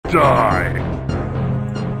Die!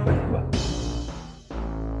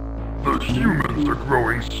 The humans are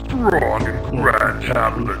growing strong in Grand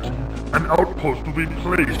Tablet. An outpost will be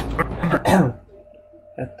placed under...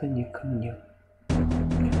 Это не ко мне.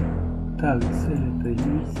 Так, цель этой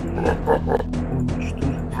миссии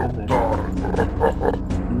уничтожить задание.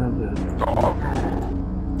 Надо.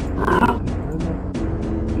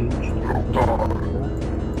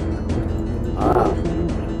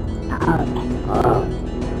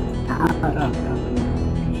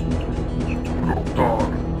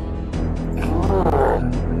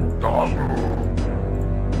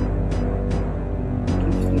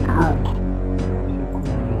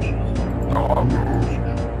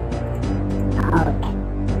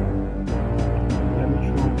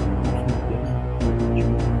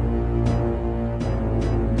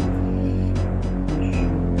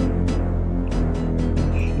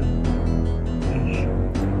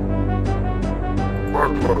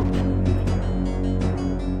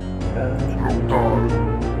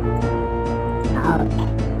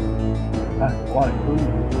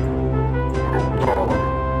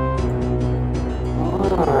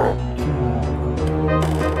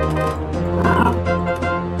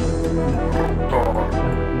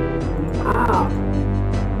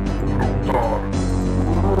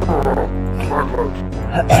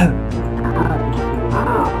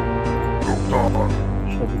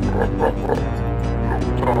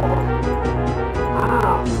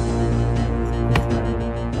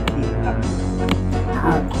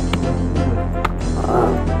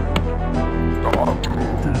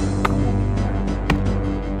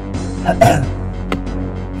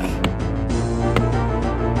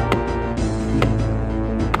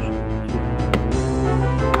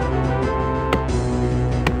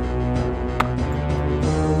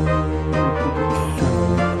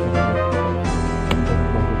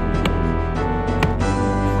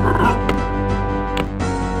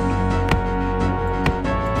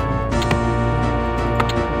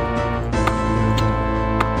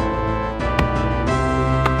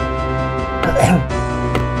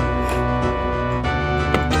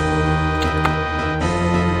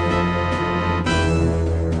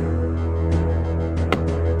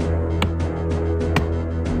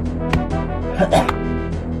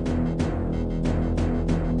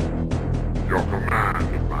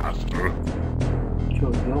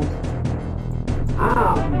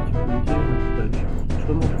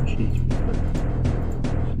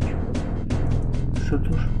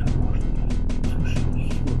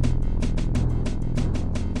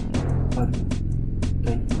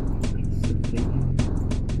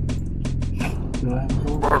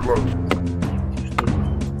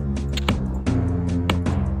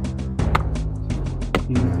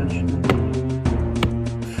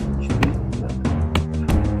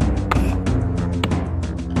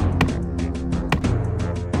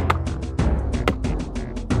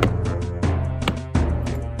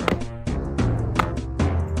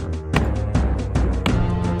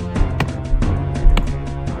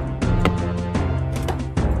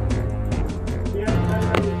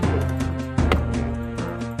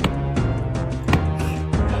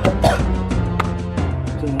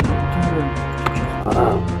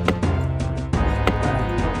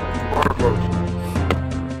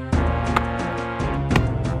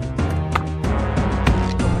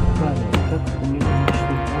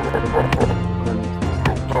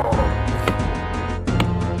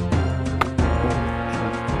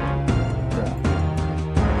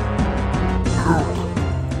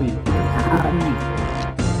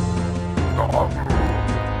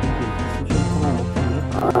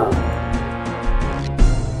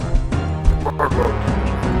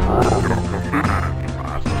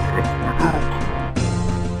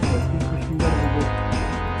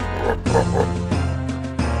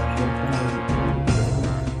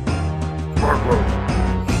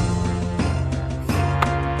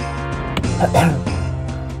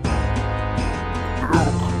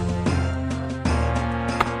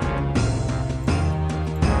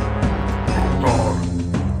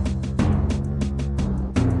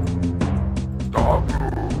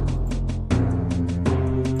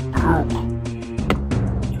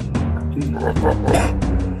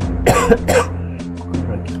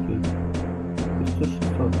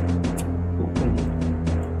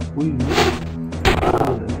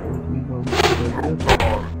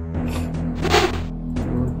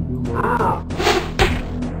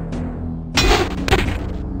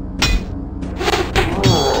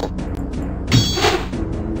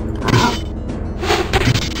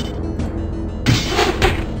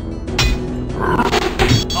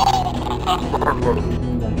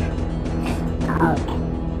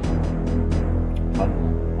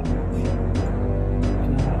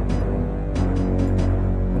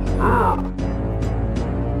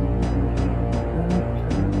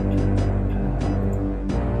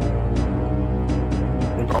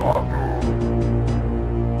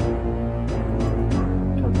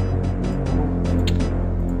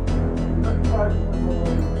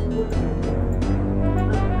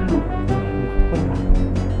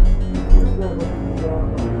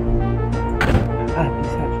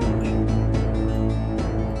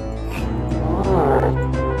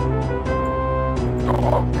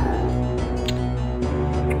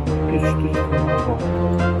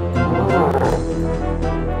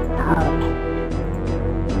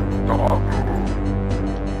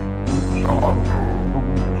 Я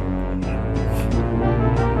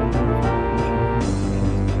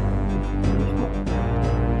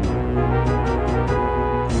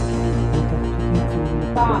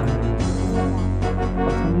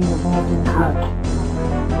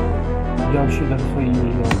вообще даже свои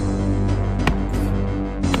не ел.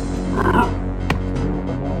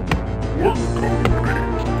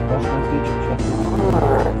 Ваш разведчик сейчас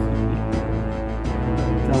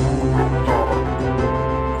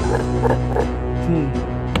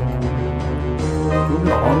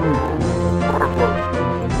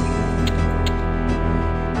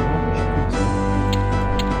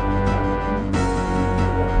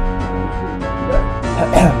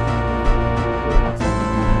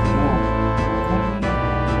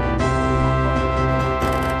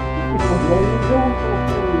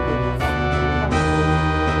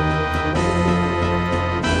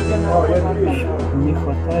не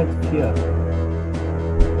хватает фер.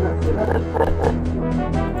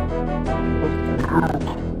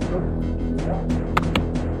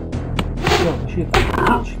 Все, щит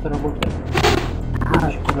работает.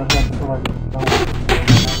 Щит должна закрывать.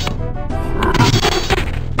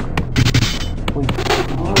 Ой,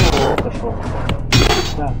 ничего, пошел.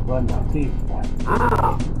 Так, ладно, ты.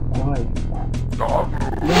 Давай.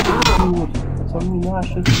 Пацаны,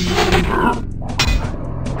 наши.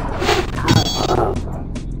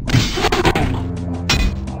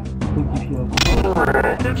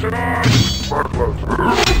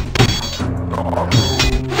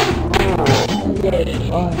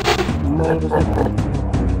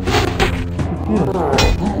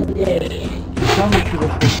 Сам еще дошел к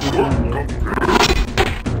движению.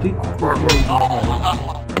 Ты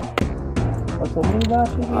пацаны,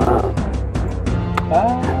 наши. Я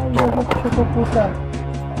хочу попутать.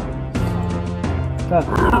 Так,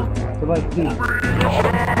 давай ты.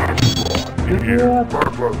 Вперед!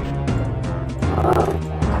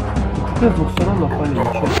 Ты с двух сторон напали,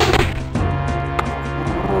 ничего.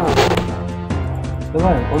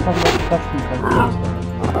 Давай, он там на кашку не поднялся.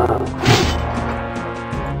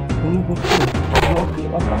 Ну не пусти.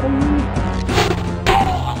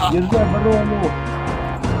 Держи оборону.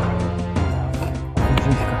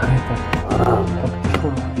 Жизнь какая-то. Как ты что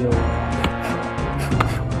сделал?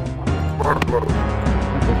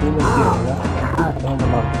 Это ты сделал, да? Давай на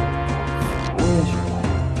марку.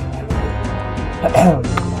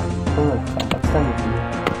 Ой, там подстанет меня.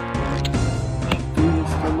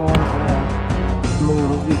 400 надо. Ну,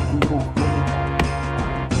 разведку не мог.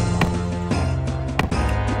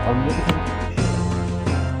 А мне это...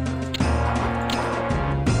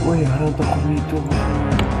 Ой, гранта хуй тоже.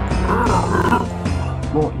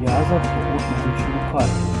 Но я завтра очень хочу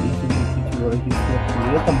карты. Если не хотите враги смерти,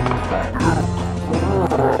 это мы не знаем.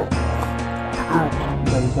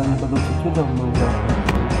 Да, если они подойдут сюда, мы уже...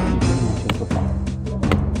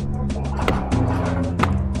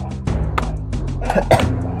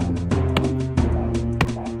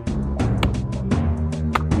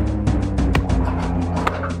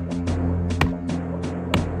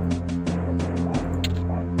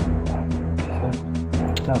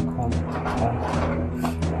 Так, ладно.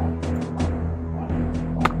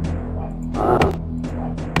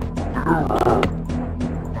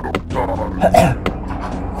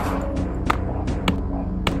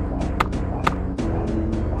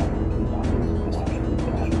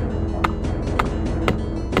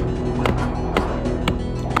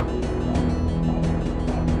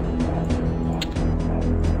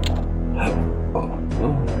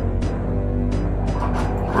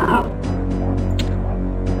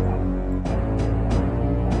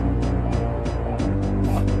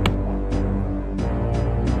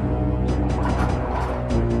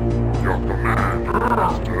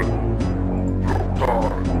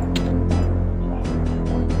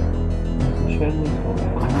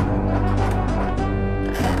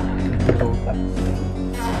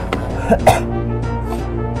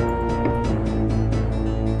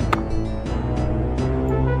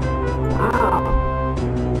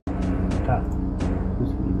 Так,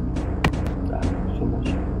 так,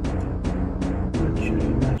 все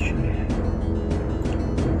начали.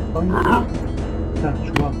 Так,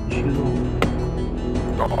 чувак, исчезнул.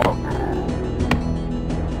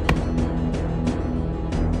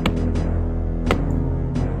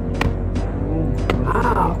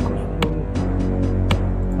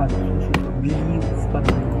 Слушай, бери в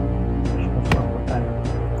подвал. Сейчас все хватает.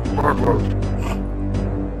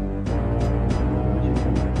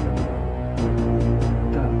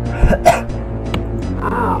 Так.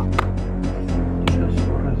 Сейчас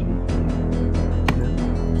развитие.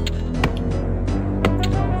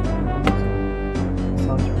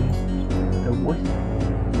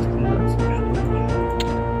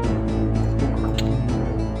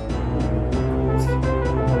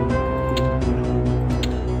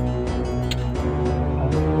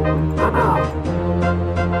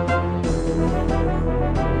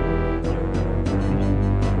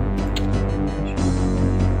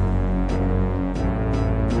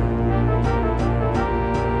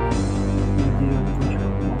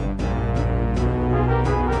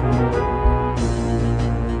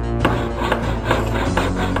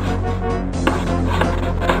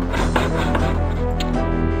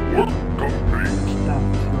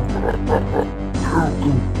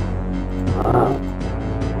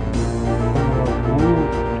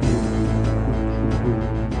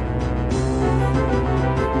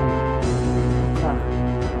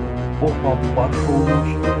 Опа, пошел луч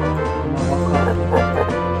на вокал.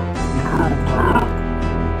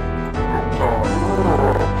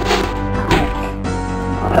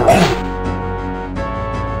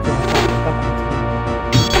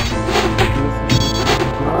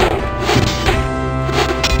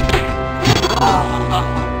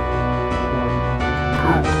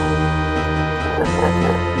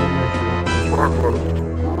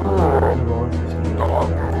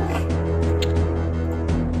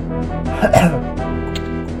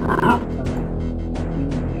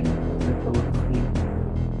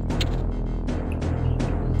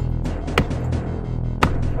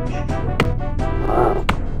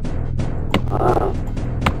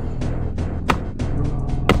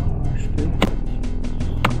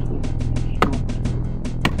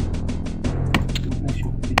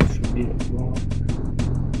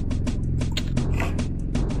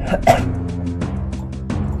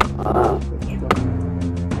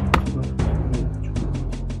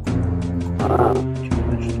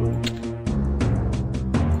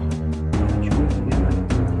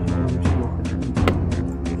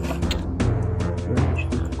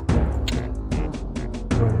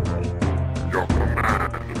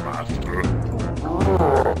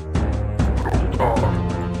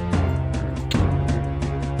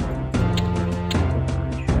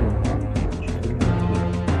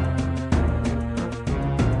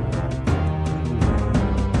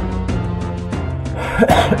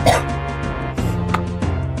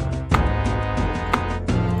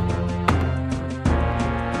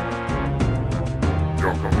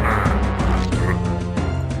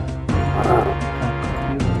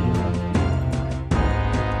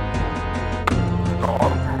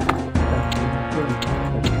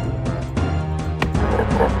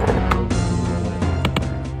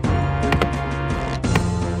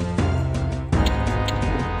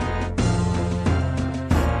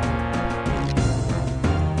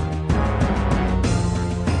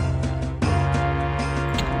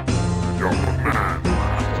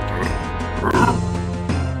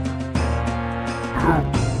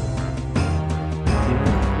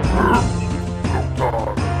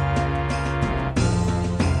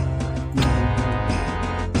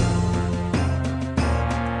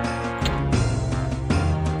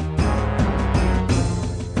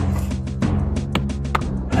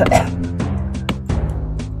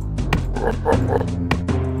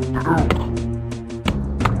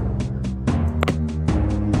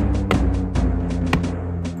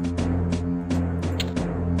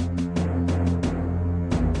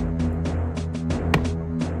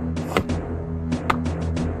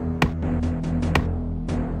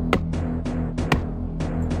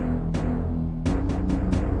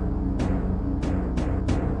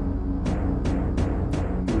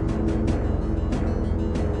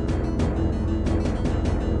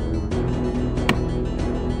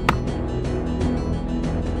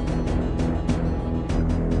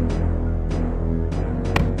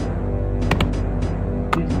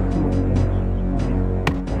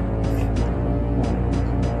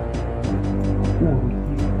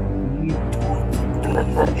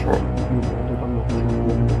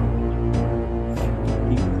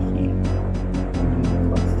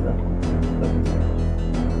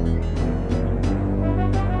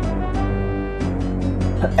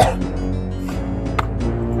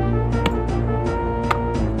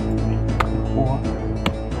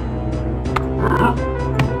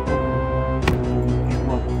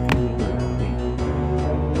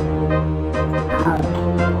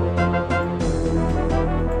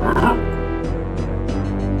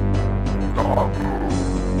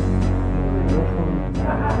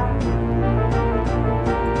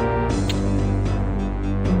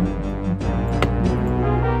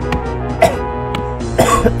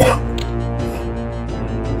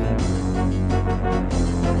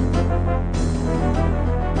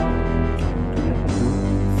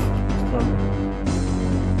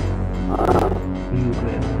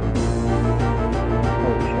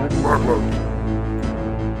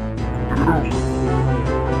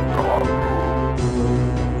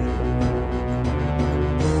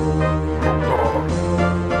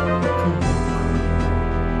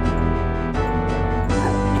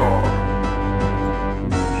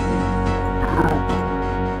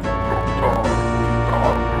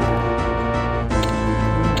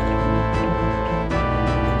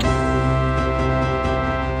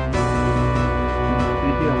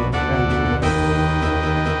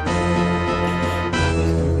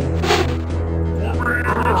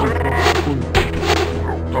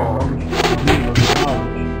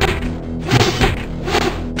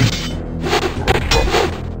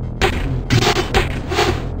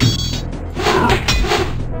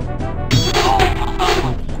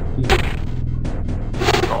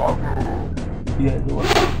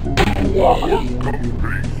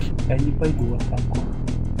 Я не пойду в атаку.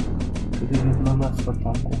 Это идет на нас в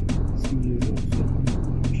атаку. Снизу все.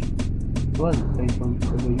 Ладно, пойдем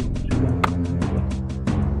подаю сюда.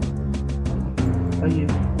 Поехали.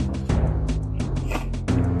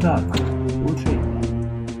 Так, лучше.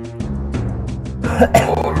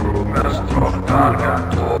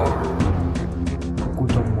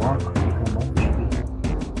 Какой-то маг, автоматический.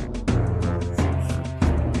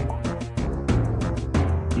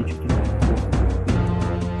 Птички.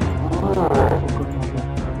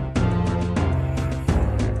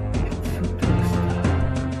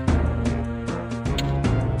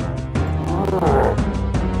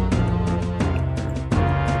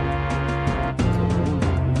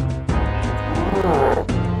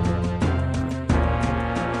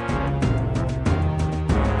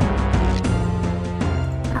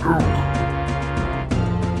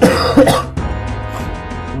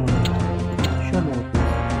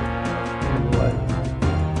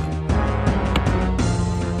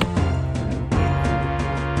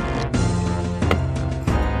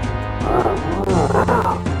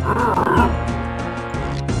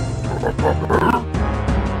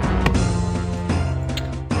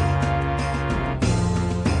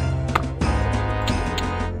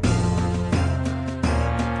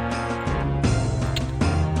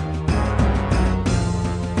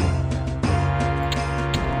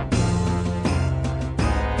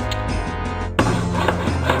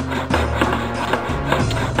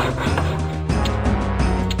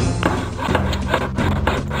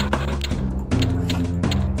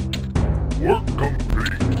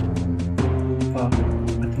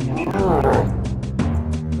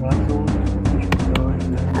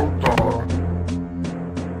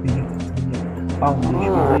 А, у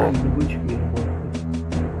меня еще за бычки работает.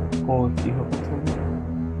 О, тихо, пацаны.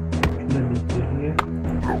 На метере.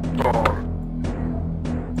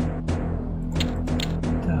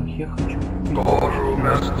 Так, я хочу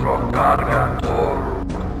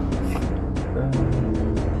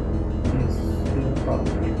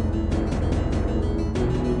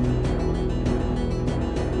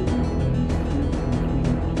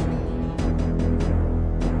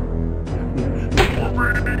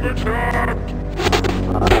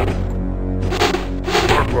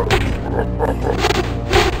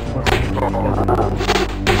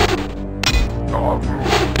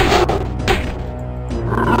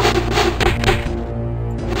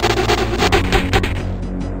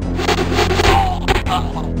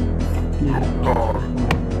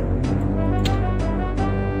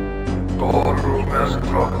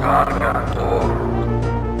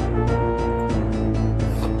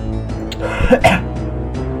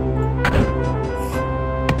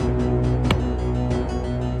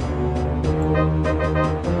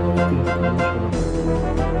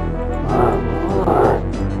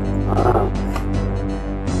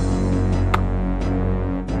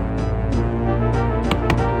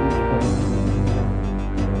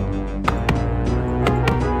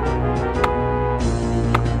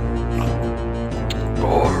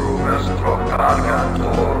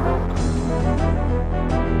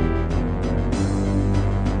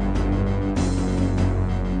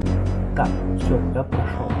Так, все, я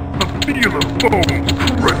прошел.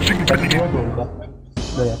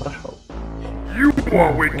 Да, я прошел. You are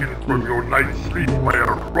awakened from your night's sleep by a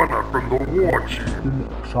runner from the war chief.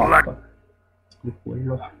 Шапка.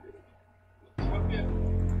 Прикольно.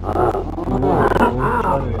 Ладно,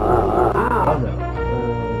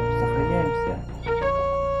 сохраняемся.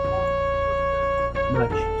 На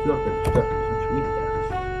четвертый случай.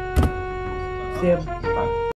 Всем пока.